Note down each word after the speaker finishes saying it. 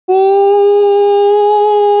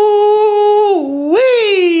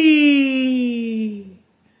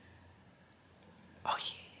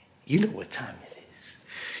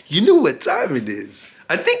You know what time it is.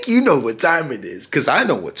 I think you know what time it is, because I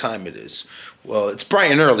know what time it is. Well, it's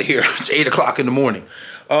bright and early here. It's 8 o'clock in the morning.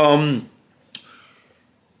 I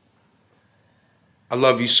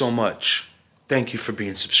love you so much. Thank you for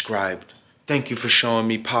being subscribed. Thank you for showing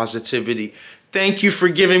me positivity. Thank you for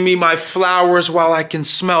giving me my flowers while I can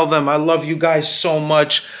smell them. I love you guys so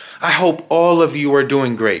much. I hope all of you are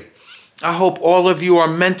doing great. I hope all of you are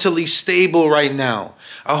mentally stable right now.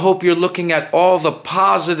 I hope you're looking at all the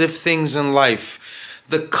positive things in life.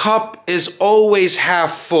 The cup is always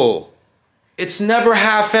half full. It's never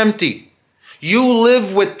half empty. You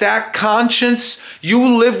live with that conscience,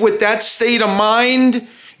 you live with that state of mind,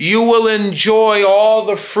 you will enjoy all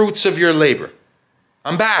the fruits of your labor.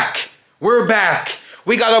 I'm back. We're back.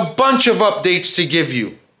 We got a bunch of updates to give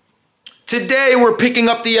you. Today we're picking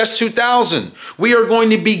up the S2000. We are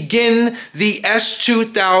going to begin the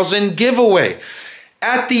S2000 giveaway.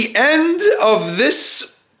 At the end of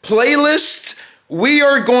this playlist, we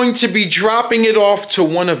are going to be dropping it off to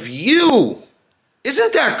one of you.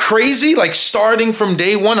 Isn't that crazy? Like starting from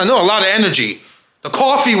day one. I know a lot of energy. The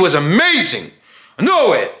coffee was amazing. I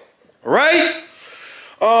know it. Right?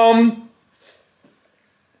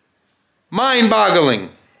 Mind-boggling.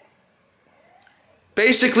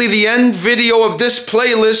 Basically, the end video of this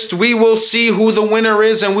playlist, we will see who the winner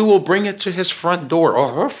is and we will bring it to his front door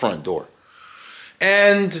or her front door.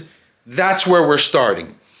 And that's where we're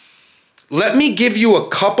starting. Let me give you a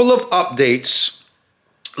couple of updates.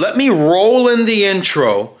 Let me roll in the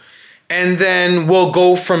intro and then we'll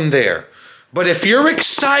go from there. But if you're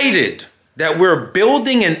excited that we're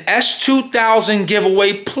building an S2000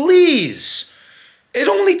 giveaway, please, it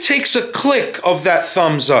only takes a click of that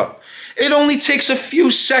thumbs up. It only takes a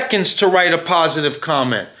few seconds to write a positive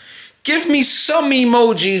comment. Give me some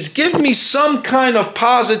emojis. Give me some kind of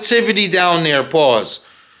positivity down there. Pause.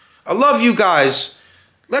 I love you guys.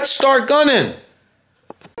 Let's start gunning.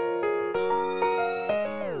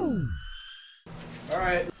 All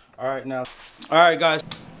right now. All right, guys.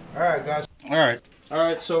 All right, guys. All right. All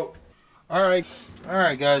right, so. All right. All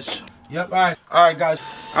right, guys. Yep, all right. All right, guys.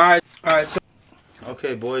 All right. All right, so.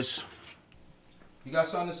 Okay, boys. You got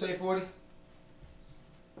something to say, 40?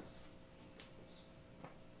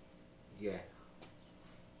 Yeah.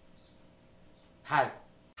 Hi.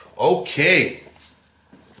 Okay.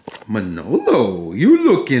 Manolo, you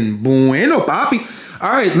looking bueno, papi.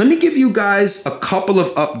 All right, let me give you guys a couple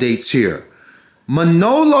of updates here.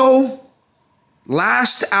 Manolo,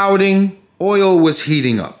 last outing, oil was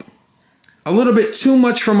heating up. A little bit too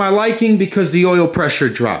much for my liking because the oil pressure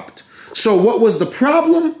dropped. So what was the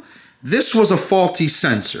problem? This was a faulty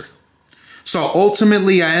sensor. So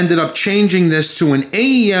ultimately I ended up changing this to an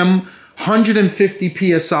AEM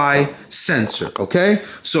 150 PSI sensor, okay?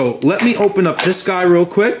 So let me open up this guy real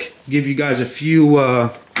quick, give you guys a few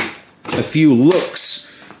looks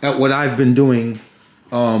at what I've been doing,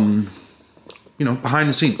 you know, behind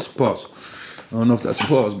the scenes. Pause. I don't know if that's a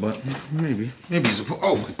pause, but maybe it's a pause.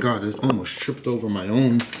 Oh my God, it almost tripped over my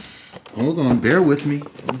own. Hold on, bear with me.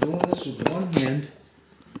 I'm doing this with one hand.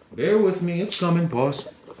 Bear with me, it's coming, pause.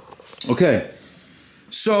 Okay,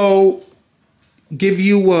 so give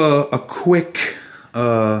you a quick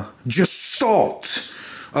gestalt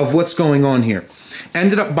of what's going on here.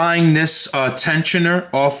 Ended up buying this tensioner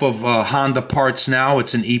off of Honda Parts Now.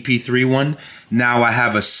 It's an EP3 one. Now I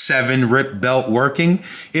have a 7-rip belt working.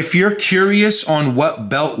 If you're curious on what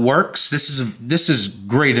belt works, this is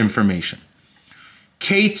great information.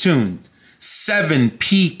 K-tuned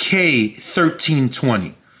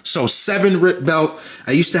 7PK1320. So 7-rip belt.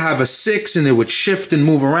 I used to have a 6 and it would shift and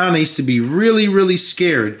move around. I used to be really, really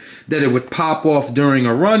scared that it would pop off during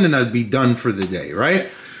a run and I'd be done for the day, right?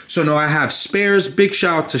 So now I have spares. Big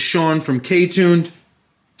shout out to Sean from K-Tuned.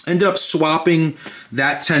 Ended up swapping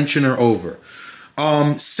that tensioner over.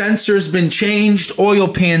 Sensor's been changed. Oil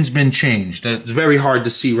pan's been changed. It's very hard to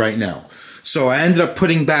see right now. So I ended up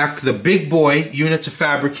putting back the big boy unit to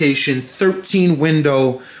fabrication 13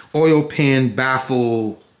 window oil pan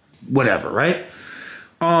baffle whatever, right?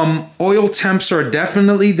 Oil temps are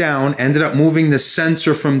definitely down. Ended up moving the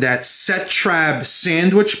sensor from that Setrab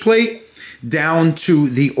sandwich plate down to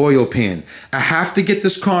the oil pan. I have to get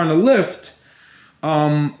this car on a lift.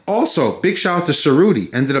 Also, big shout out to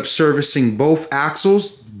Cerruti. Ended up servicing both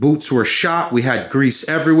axles. Boots were shot. We had grease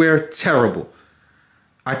everywhere. Terrible.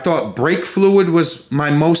 I thought brake fluid was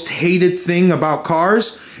my most hated thing about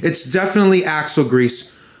cars. It's definitely axle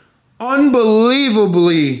grease.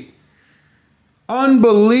 Unbelievably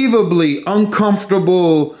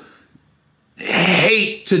uncomfortable.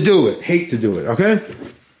 Hate to do it, okay?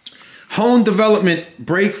 Hone development,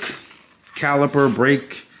 brake caliper,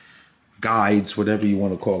 brake guides, whatever you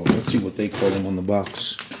want to call them. Let's see what they call them on the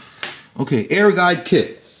box. Okay, air guide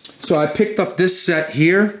kit. So I picked up this set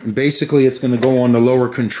here, and basically it's going to go on the lower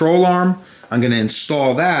control arm. I'm going to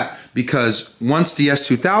install that because once the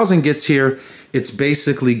S2000 gets here, it's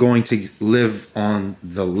basically going to live on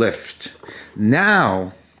the lift.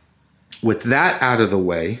 Now, with that out of the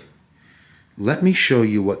way, let me show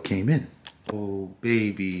you what came in. Oh,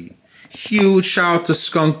 baby. Huge shout out to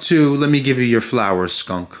Skunk too. Let me give you your flowers,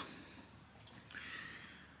 Skunk.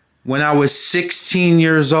 When I was 16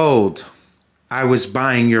 years old, I was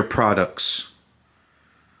buying your products.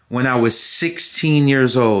 When I was 16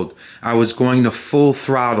 years old, I was going to full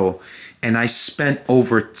throttle and I spent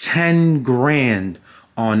over 10 grand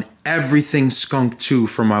on everything Skunk 2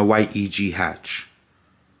 for my white EG hatch.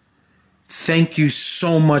 Thank you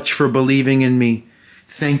so much for believing in me.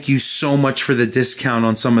 Thank you so much for the discount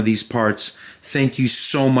on some of these parts. Thank you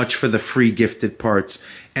so much for the free gifted parts.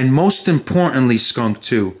 And most importantly, Skunk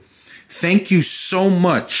 2, thank you so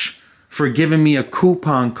much for giving me a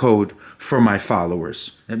coupon code for my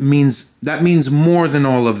followers. That means more than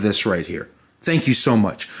all of this right here. Thank you so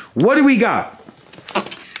much. What do we got?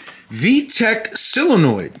 VTech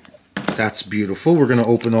solenoid. That's beautiful. We're going to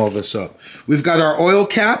open all this up. We've got our oil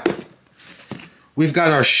cap. We've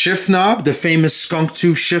got our shift knob, the famous Skunk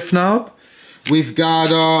 2 shift knob. We've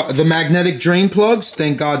got the magnetic drain plugs.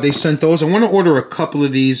 Thank God they sent those. I want to order a couple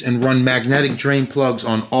of these and run magnetic drain plugs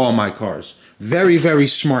on all my cars. Very, very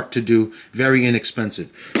smart to do. Very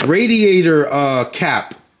inexpensive. Radiator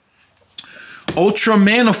cap. Ultra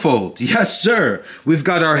manifold. Yes, sir. We've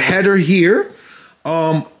got our header here.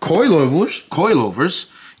 Coilovers.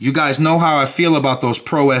 You guys know how I feel about those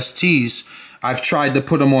Pro STs. I've tried to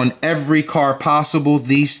put them on every car possible.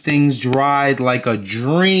 These things dried like a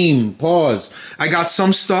dream. Pause. I got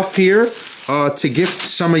some stuff here to gift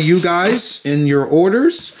some of you guys in your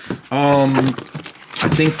orders. I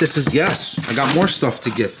think this is, yes, I got more stuff to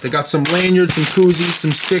gift. I got some lanyards, some koozies,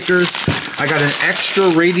 some stickers. I got an extra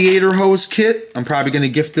radiator hose kit. I'm probably going to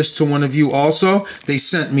gift this to one of you also. They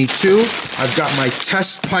sent me two. I've got my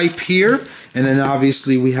test pipe here. And then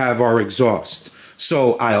obviously we have our exhaust.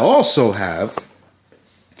 So I also have,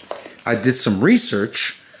 I did some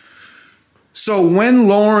research. So when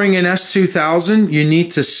lowering an S2000, you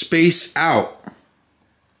need to space out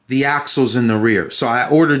the axles in the rear. So I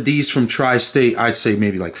ordered these from Tri-State, I'd say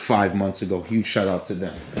maybe like 5 months ago. Huge shout out to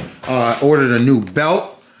them. I ordered a new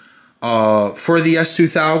belt for the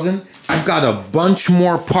S2000. I've got a bunch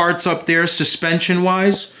more parts up there suspension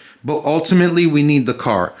wise, but ultimately we need the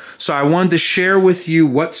car. So I wanted to share with you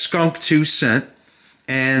what Skunk 2 sent.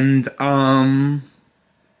 And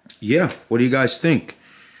yeah, what do you guys think?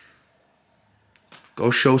 Go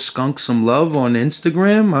show Skunk some love on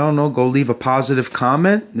Instagram. I don't know, go leave a positive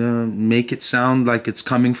comment. Make it sound like it's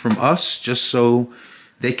coming from us just so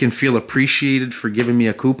they can feel appreciated for giving me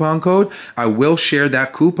a coupon code. I will share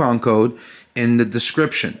that coupon code in the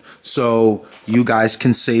description so you guys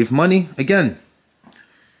can save money. Again,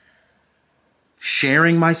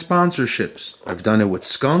 sharing my sponsorships. I've done it with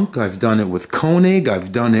Skunk. I've done it with Koenig.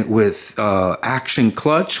 I've done it with Action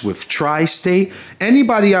Clutch, with Tri-State.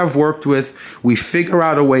 Anybody I've worked with, we figure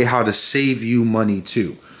out a way how to save you money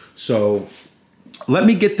too. So let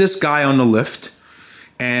me get this guy on the lift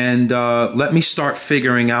and let me start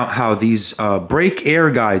figuring out how these brake air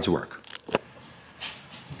guides work.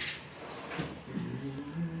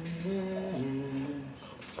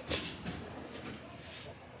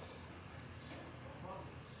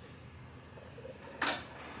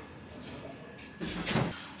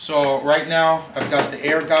 So right now I've got the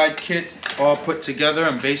air guide kit all put together.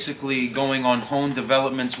 I'm basically going on Hone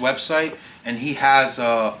Development's website and he has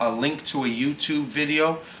a link to a YouTube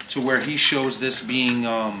video to where he shows this being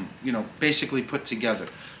you know, basically put together.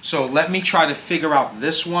 So let me try to figure out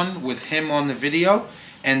this one with him on the video,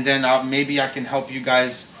 and then maybe I can help you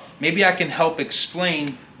guys, maybe I can help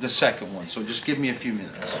explain the second one. So just give me a few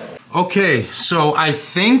minutes. Okay, so I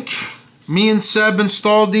think me and Seb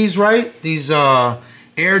installed these, right? These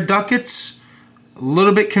air ducats. A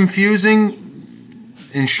little bit confusing.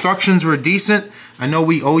 Instructions were decent. I know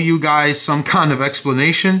we owe you guys some kind of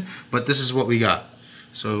explanation, but this is what we got.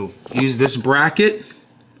 So use this bracket.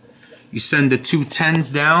 You send the two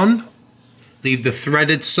 10s down. Leave the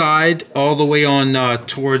threaded side all the way on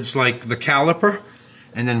towards like the caliper,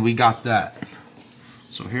 and then we got that.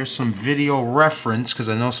 So here's some video reference because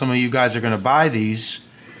I know some of you guys are gonna buy these,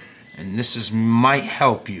 and this might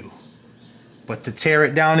help you. But to tear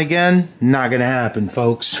it down again, not gonna happen,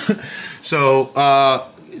 folks. So,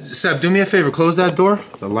 Seb, do me a favor, close that door.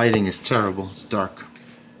 The lighting is terrible, it's dark.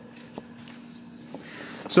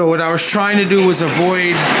 So what I was trying to do was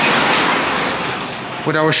avoid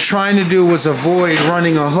What I was trying to do was avoid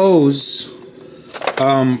running a hose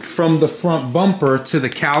from the front bumper to the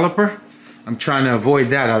caliper. I'm trying to avoid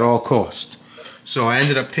that at all costs. So I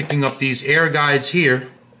ended up picking up these air guides here.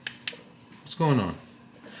 What's going on?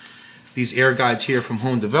 These air guides here from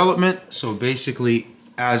Home Development. So basically,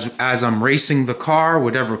 as I'm racing the car,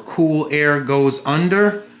 whatever cool air goes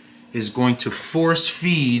under is going to force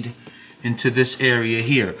feed into this area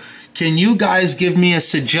here. Can you guys give me a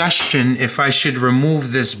suggestion if I should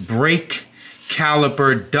remove this brake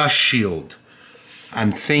caliper dust shield?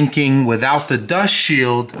 I'm thinking without the dust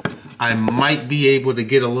shield, I might be able to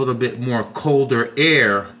get a little bit more colder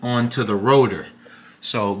air onto the rotor.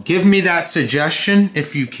 So give me that suggestion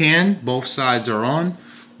if you can. Both sides are on.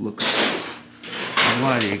 Looks, I'll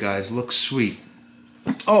lie to you guys, looks sweet.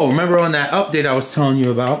 Oh, remember on that update I was telling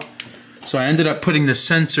you about? So I ended up putting the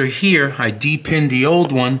sensor here. I de-pinned the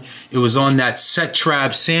old one. It was on that set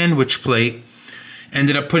trap sandwich plate.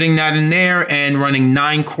 Ended up putting that in there and running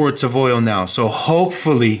 9 quarts of oil now. So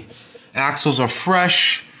hopefully axles are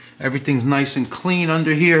fresh. Everything's nice and clean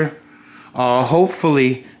under here.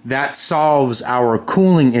 Hopefully that solves our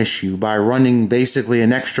cooling issue by running basically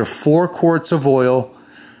an extra 4 quarts of oil,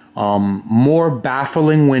 more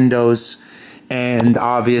baffling windows, and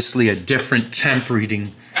obviously a different temp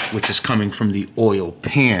reading, which is coming from the oil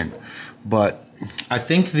pan. But I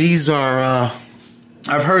think these are,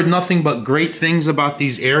 I've heard nothing but great things about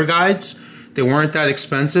these air guides. They weren't that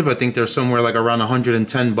expensive. I think they're somewhere like around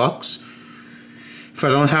 110 bucks. If I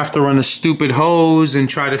don't have to run a stupid hose and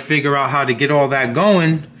try to figure out how to get all that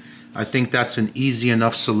going, I think that's an easy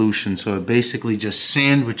enough solution. So it basically just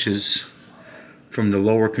sandwiches from the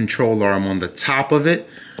lower control arm on the top of it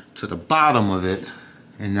to the bottom of it,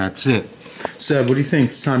 and that's it. Seb, what do you think?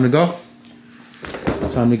 It's time to go?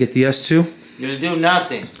 Time to get the S2? You're gonna do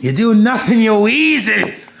nothing. You do nothing, you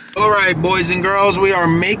easy! Alright, boys and girls, we are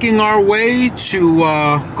making our way to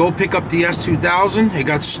go pick up the S2000. It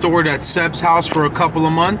got stored at Seb's house for a couple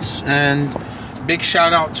of months, and big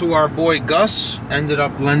shout out to our boy Gus. Ended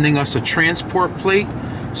up lending us a transport plate,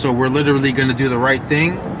 so we're literally gonna do the right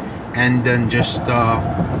thing and then just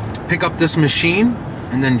pick up this machine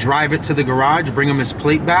and then drive it to the garage, bring him his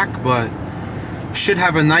plate back. But should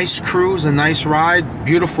have a nice cruise, a nice ride.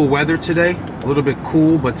 Beautiful weather today, a little bit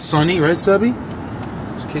cool but sunny, right Sebby?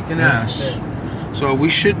 It's kicking ass. So we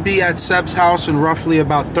should be at Seb's house in roughly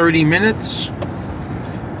about 30 minutes,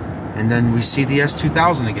 and then we see the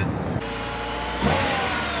S2000 again.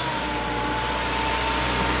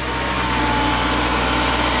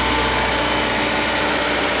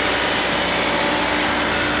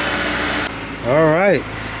 All right,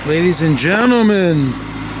 ladies and gentlemen,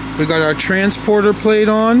 we got our transporter plate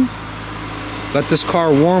on. Let this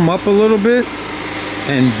car warm up a little bit,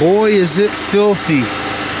 and boy is it filthy.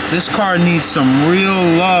 This car needs some real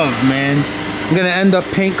love, man. I'm gonna end up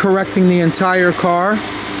paint correcting the entire car.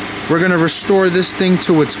 We're gonna restore this thing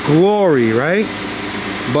to its glory, right?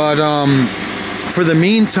 But for the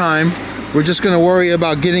meantime, we're just gonna worry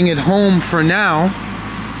about getting it home for now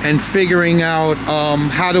and figuring out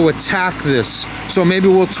how to attack this. So maybe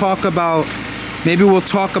we'll talk about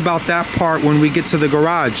that part when we get to the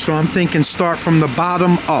garage. So I'm thinking start from the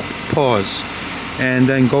bottom up, pause, and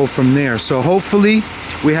then go from there. So hopefully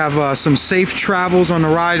we have some safe travels on the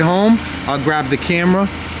ride home. I'll grab the camera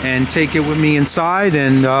and take it with me inside,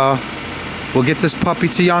 and we'll get this puppy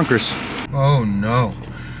to Yonkers. Oh no,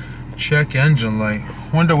 check engine light.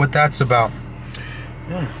 Wonder what that's about.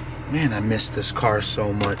 Oh, man, I miss this car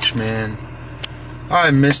so much, man.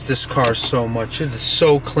 I miss this car so much. It is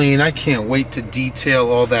so clean. I can't wait to detail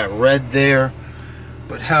all that red there.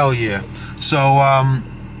 But hell yeah. So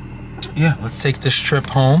yeah, let's take this trip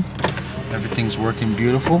home. Everything's working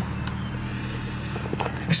beautiful.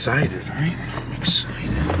 I'm excited, right? I'm excited.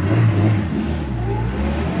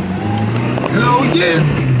 Hell yeah!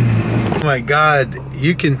 Oh my God,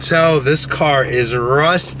 you can tell this car is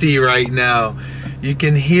rusty right now. You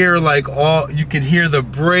can hear you could hear the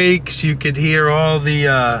brakes, you could hear all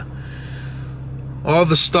the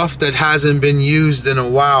stuff that hasn't been used in a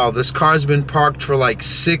while. This car's been parked for like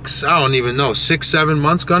 6, I don't even know, 6, 7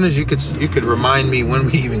 months, Gunners. You could remind me when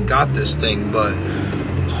we even got this thing, but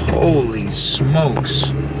holy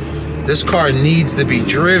smokes. This car needs to be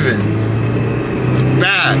driven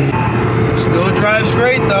bad. Still drives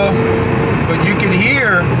great though, but you can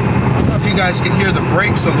hear, I don't know if you guys can hear the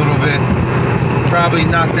brakes a little bit. Probably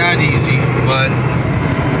not that easy, but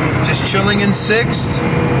just chilling in 6th.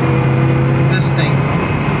 This thing,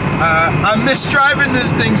 I miss driving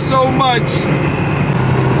this thing so much.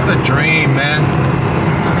 What a dream, man.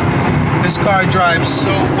 This car drives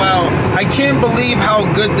so well. I can't believe how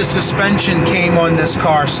good the suspension came on this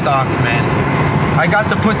car stock, man. I got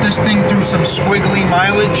to put this thing through some squiggly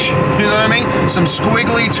mileage, you know what I mean? Some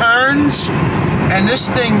squiggly turns. And this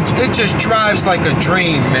thing, it just drives like a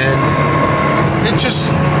dream, man. It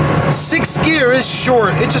just, 6th gear is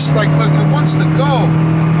short. It just like, look, it wants to go.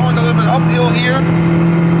 Going a little bit uphill here.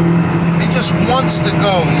 It just wants to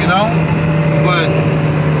go, you know? But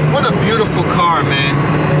what a beautiful car, man.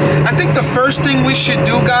 I think the first thing we should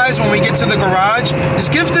do, guys, when we get to the garage is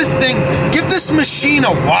give this machine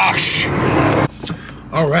a wash.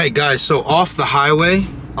 All right, guys, so off the highway,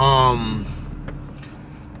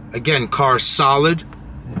 again, car's solid,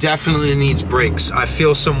 definitely needs brakes. I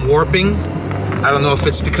feel some warping. I don't know if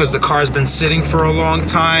it's because the car's been sitting for a long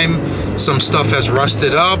time, some stuff has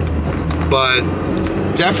rusted up, but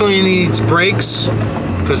definitely needs brakes,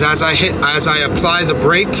 because as I apply the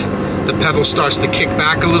brake, the pedal starts to kick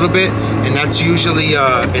back a little bit, and that's usually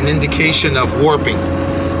an indication of warping.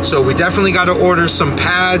 So we definitely got to order some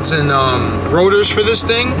pads and rotors for this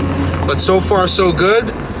thing, but so far so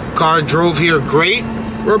good. Car drove here great.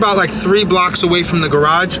 We're about like 3 blocks away from the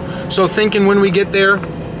garage, so thinking when we get there,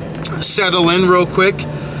 settle in real quick,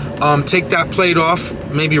 take that plate off,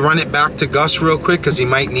 maybe run it back to Gus real quick because he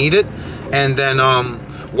might need it, and then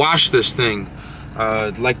wash this thing.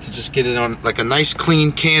 I'd like to just get it on like a nice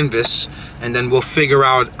clean canvas, and then we'll figure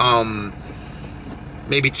out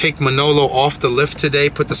maybe take Manolo off the lift today,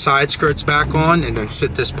 put the side skirts back on, and then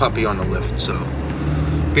sit this puppy on the lift. So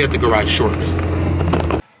be at the garage shortly.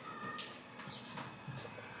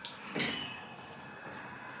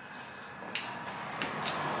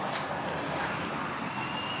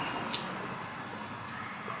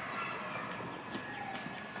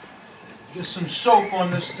 Get some soap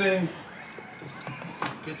on this thing.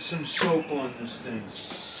 Get some soap on this thing.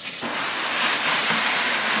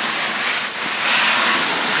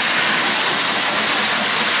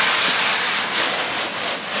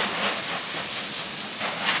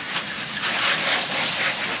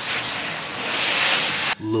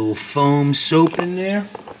 Little foam soap in there.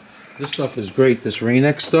 This stuff is great. This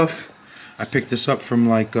Rain-X stuff. I picked this up from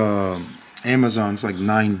like Amazon. It's like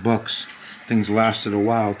 $9. Things lasted a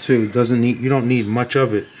while too. You don't need much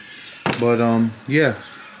of it, but yeah,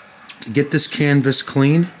 get this canvas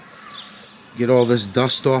clean, get all this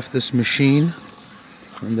dust off this machine,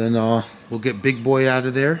 and then we'll get Big Boy out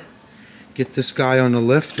of there, get this guy on the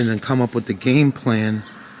lift, and then come up with the game plan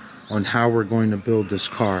on how we're going to build this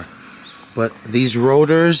car. But these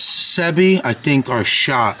rotors, Sebi, I think are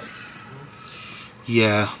shot.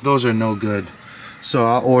 Yeah, those are no good. So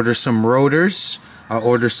I'll order some rotors. I'll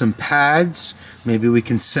order some pads. Maybe we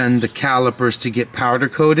can send the calipers to get powder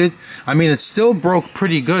coated. I mean, it still broke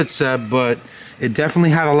pretty good, Seb, but it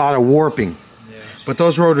definitely had a lot of warping. Yeah. But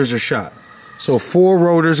those rotors are shot. So 4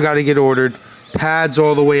 rotors got to get ordered. Pads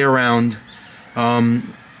all the way around.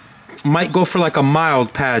 Might go for like a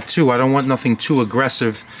mild pad too. I don't want nothing too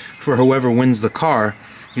aggressive for whoever wins the car.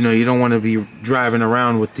 You know, you don't want to be driving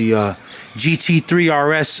around with the GT3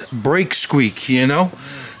 RS brake squeak, you know?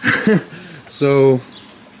 So,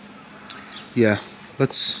 yeah,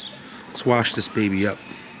 let's wash this baby up.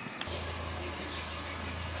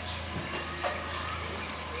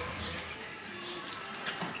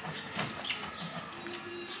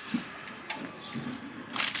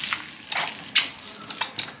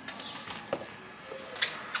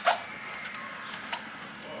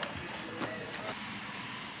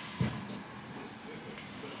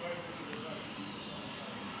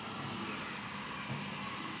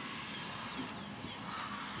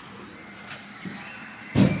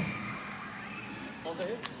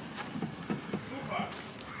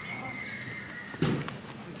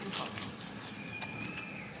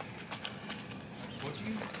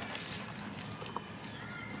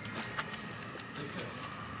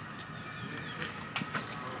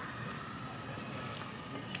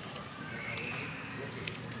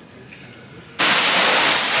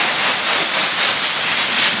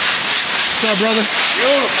 What's up, brother?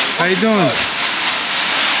 Beautiful. How you doing?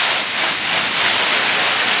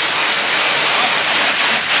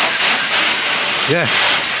 Yeah.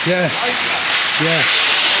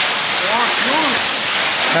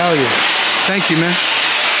 Hell yeah. Thank you, man.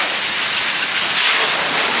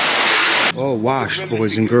 All washed,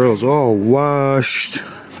 boys and girls. All washed.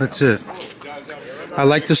 That's it. I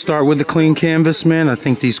like to start with the clean canvas, man. I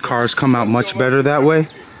think these cars come out much better that way.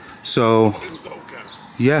 So,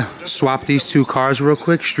 yeah, swap these 2 cars real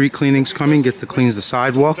quick. Street cleaning's coming. Get to cleans the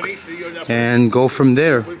sidewalk. And go from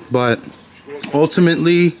there. But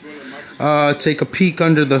ultimately, take a peek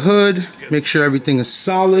under the hood. Make sure everything is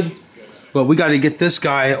solid. But we got to get this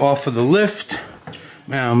guy off of the lift.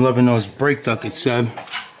 Man, I'm loving those brake ducts, Seb.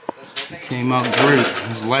 It came out great.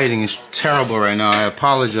 His lighting is terrible right now. I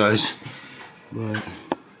apologize. But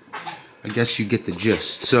I guess you get the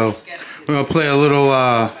gist. So we're going to play a little,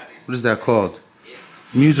 what is that called?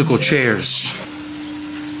 Musical chairs.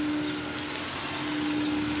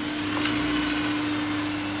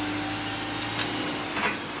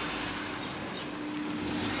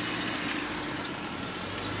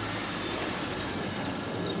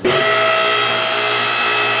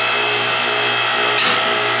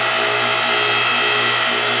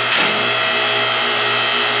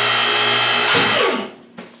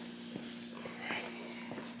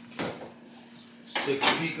 Take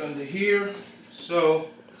a peek under here. So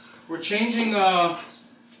we're changing a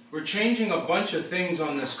bunch of things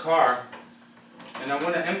on this car, and I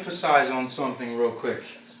want to emphasize on something real quick.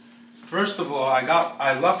 First of all,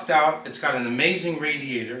 I lucked out. It's got an amazing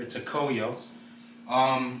radiator. It's a Koyo.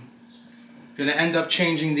 Gonna end up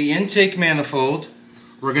changing the intake manifold.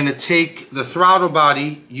 We're gonna take the throttle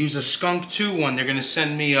body, use a Skunk 2 one. They're gonna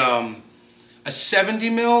send me a 70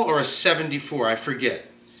 mil or a 74, I forget.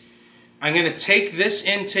 I'm going to take this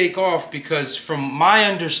intake off because from my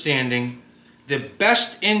understanding, the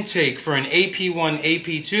best intake for an AP1,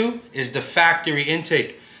 AP2 is the factory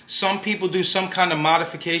intake. Some people do some kind of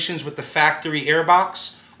modifications with the factory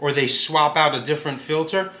airbox, or they swap out a different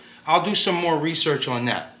filter. I'll do some more research on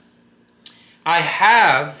that. I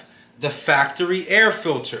have the factory air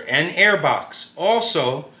filter and airbox.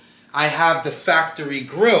 Also, I have the factory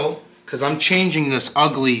grill because I'm changing this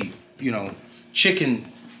ugly, you know, chicken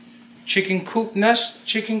coop nest,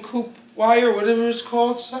 chicken coop wire, whatever it's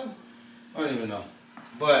called, son. I don't even know.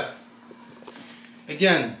 But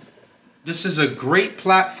again, this is a great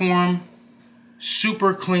platform,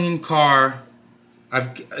 super clean car.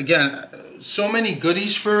 Again, so many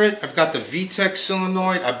goodies for it. I've got the VTEC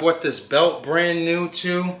solenoid. I bought this belt brand new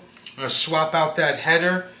too. I'm gonna swap out that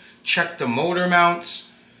header, check the motor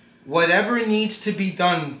mounts. Whatever needs to be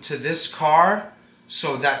done to this car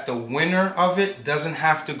so that the winner of it doesn't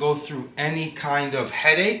have to go through any kind of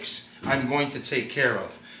headaches, I'm going to take care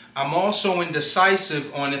of. I'm also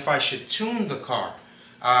indecisive on if I should tune the car.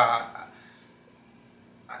 I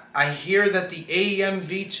hear that the AEM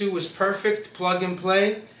V2 is perfect, plug and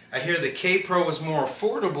play. I hear the K-Pro is more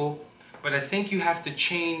affordable, but I think you have to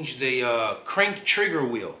change the crank trigger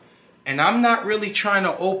wheel. And I'm not really trying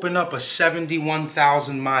to open up a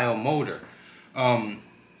 71,000 mile motor.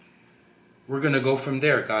 We're going to go from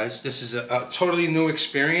there, guys. This is a totally new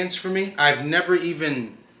experience for me. I've never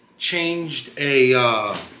even changed a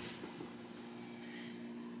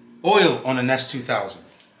oil on an S2000.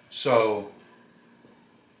 So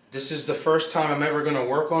this is the first time I'm ever going to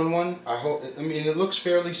work on one. I mean, it looks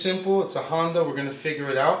fairly simple. It's a Honda. We're going to figure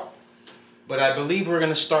it out. But I believe we're going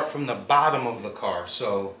to start from the bottom of the car.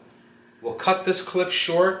 So we'll cut this clip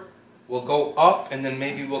short. We'll go up, and then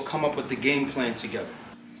maybe we'll come up with the game plan together.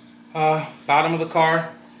 Bottom of the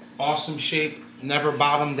car, awesome shape, never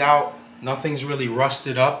bottomed out, nothing's really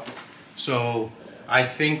rusted up. So I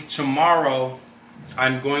think tomorrow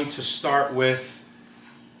I'm going to start with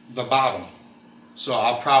the bottom. So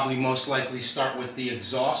I'll probably most likely start with the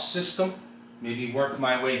exhaust system, maybe work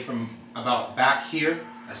my way from about back here.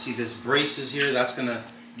 I see this brace is here, that's gonna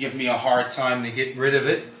give me a hard time to get rid of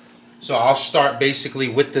it. So I'll start basically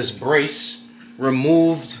with this brace,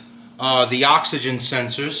 removed the oxygen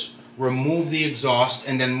sensors, remove the exhaust,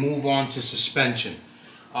 and then move on to suspension.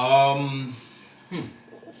 I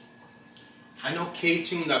know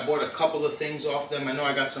K-Tuned, I bought a couple of things off them. I know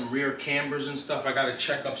I got some rear cambers and stuff. I got to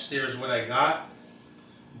check upstairs what I got.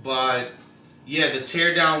 But yeah, the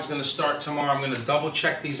teardown's going to start tomorrow. I'm going to double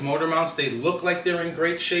check these motor mounts. They look like they're in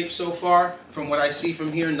great shape so far. From what I see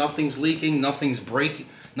from here, nothing's leaking, nothing's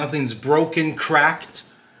broken, cracked.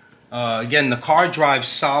 Again, the car drives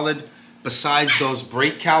solid. Besides those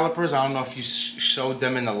brake calipers, I don't know if you showed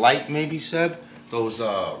them in the light maybe, Seb. Those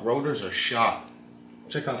rotors are shot.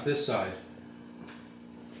 Check out this side.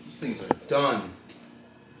 These things are done.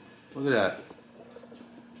 Look at that.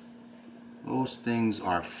 Those things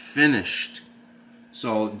are finished.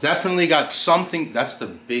 So definitely got something. That's the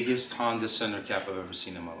biggest Honda center cap I've ever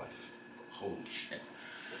seen in my life. Holy shit.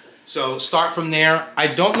 So start from there. I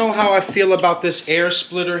don't know how I feel about this air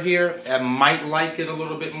splitter here. I might like it a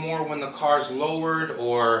little bit more when the car's lowered,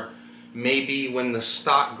 or maybe when the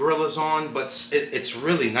stock grill is on, but it's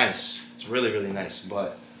really nice. It's really, really nice,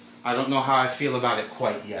 but I don't know how I feel about it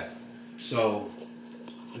quite yet. So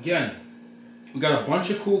again, we got a bunch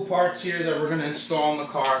of cool parts here that we're gonna install in the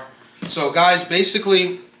car. So guys,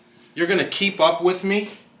 basically, you're gonna keep up with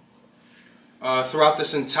me. throughout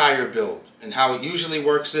this entire build. And how it usually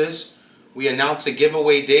works is we announce a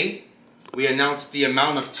giveaway date, we announce the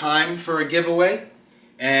amount of time for a giveaway,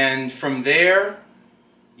 and from there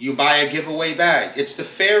you buy a giveaway bag. It's the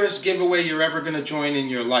fairest giveaway you're ever going to join in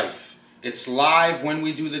your life. It's live when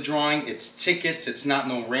we do the drawing, it's tickets, it's not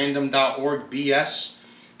no random.org BS,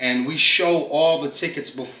 and we show all the tickets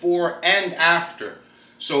before and after.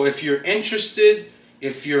 So if you're interested,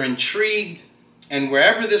 if you're intrigued, and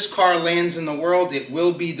wherever this car lands in the world, it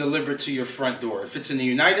will be delivered to your front door. If it's in the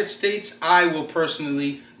United States, I will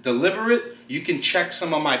personally deliver it. You can check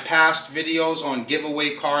some of my past videos on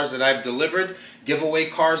giveaway cars that I've delivered, giveaway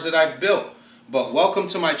cars that I've built. But welcome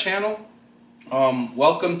to my channel.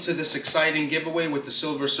 Welcome to this exciting giveaway with the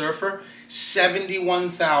Silver Surfer.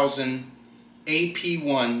 71,000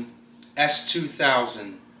 AP1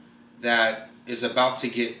 S2000 that is about to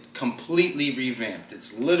get completely revamped.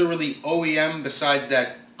 It's literally OEM besides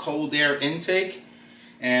that cold air intake,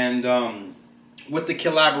 and with the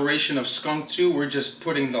collaboration of Skunk 2, we're just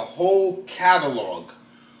putting the whole catalog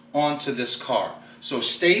onto this car. So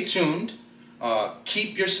stay tuned,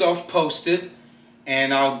 keep yourself posted,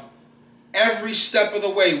 and every step of the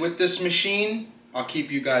way with this machine, I'll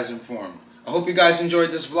keep you guys informed. I hope you guys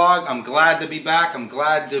enjoyed this vlog. I'm glad to be back. I'm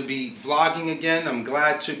glad to be vlogging again. I'm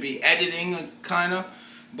glad to be editing, kinda.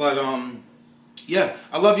 But, yeah,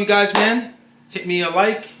 I love you guys, man. Hit me a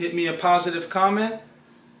like. Hit me a positive comment.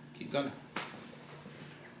 Keep going.